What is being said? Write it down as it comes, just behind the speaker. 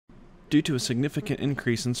Due to a significant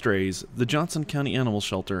increase in strays, the Johnson County Animal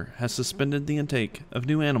Shelter has suspended the intake of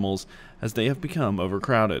new animals as they have become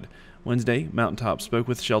overcrowded. Wednesday, Mountaintop spoke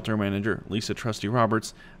with shelter manager Lisa Trusty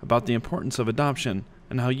Roberts about the importance of adoption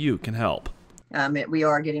and how you can help. We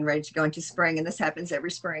are getting ready to go into spring, and this happens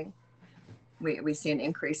every spring. We see an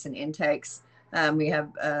increase in intakes. We have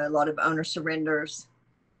a lot of owner surrenders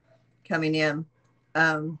coming in.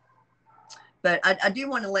 But I do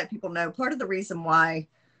want to let people know part of the reason why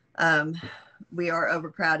we are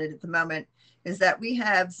overcrowded at the moment is that we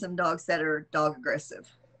have some dogs that are dog aggressive,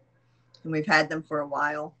 and we've had them for a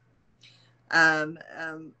while. A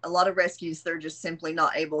lot of rescues, they're just simply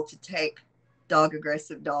not able to take dog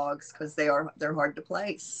aggressive dogs because they're hard to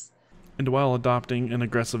place. And while adopting an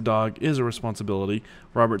aggressive dog is a responsibility,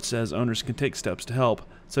 Roberts says owners can take steps to help,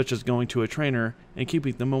 such as going to a trainer and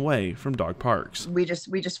keeping them away from dog parks. We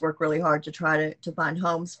just work really hard to try to find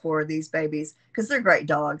homes for these babies because they're great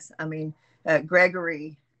dogs. I mean,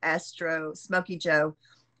 Gregory, Astro, Smokey Joe.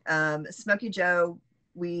 Smokey Joe,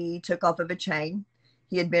 we took off of a chain.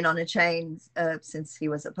 He had been on a chain since he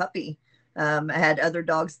was a puppy. I had other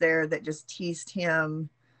dogs there that just teased him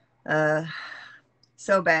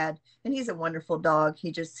so bad. And he's a wonderful dog.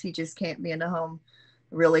 He just can't be in a home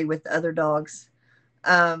really with other dogs.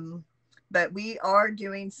 But we are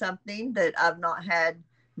doing something that I've not had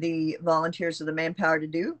the volunteers or the manpower to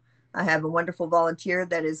do. I have a wonderful volunteer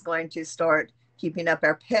that is going to start keeping up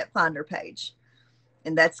our pet finder page.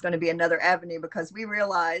 And that's going to be another avenue because I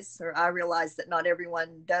realize that not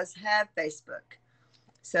everyone does have Facebook.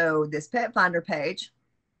 So this pet finder page,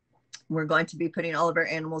 we're going to be putting all of our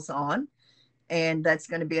animals on. And that's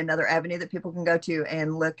going to be another avenue that people can go to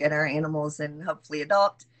and look at our animals and hopefully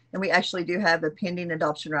adopt. And we actually do have a pending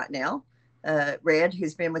adoption right now. Red,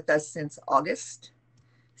 who's been with us since August.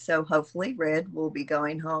 So hopefully Red will be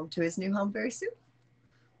going home to his new home very soon.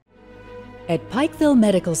 At Pikeville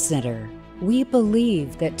Medical Center, we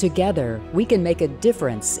believe that together we can make a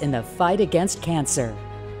difference in the fight against cancer.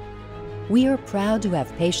 We are proud to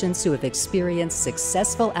have patients who have experienced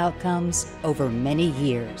successful outcomes over many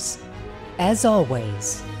years. As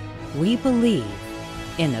always, we believe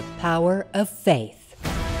in the power of faith.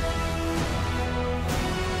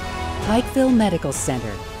 Pikeville Medical Center,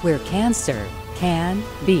 where cancer can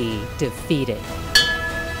be defeated.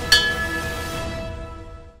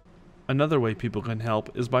 Another way people can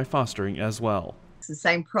help is by fostering as well. It's the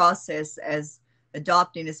same process as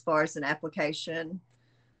adopting as far as an application,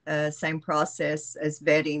 same process as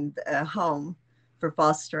vetting a home for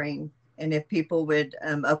fostering. And if people would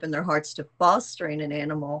open their hearts to fostering an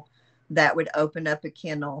animal, that would open up a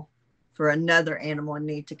kennel for another animal in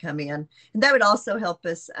need to come in. And that would also help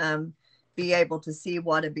us be able to see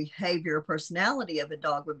what a behavior or personality of a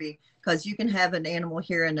dog would be. Because you can have an animal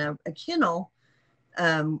here in a kennel,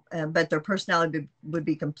 but their personality would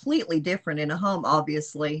be completely different in a home,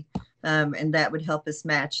 obviously. And that would help us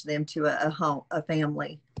match them to a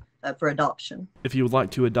family for adoption. If you would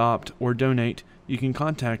like to adopt or donate, you can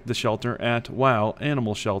contact the shelter at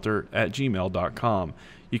wowanimalshelter@gmail.com.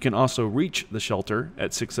 You can also reach the shelter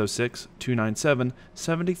at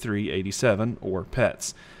 606-297-7387 or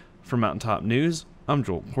PETS. For Mountaintop News, I'm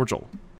Joel Cordial.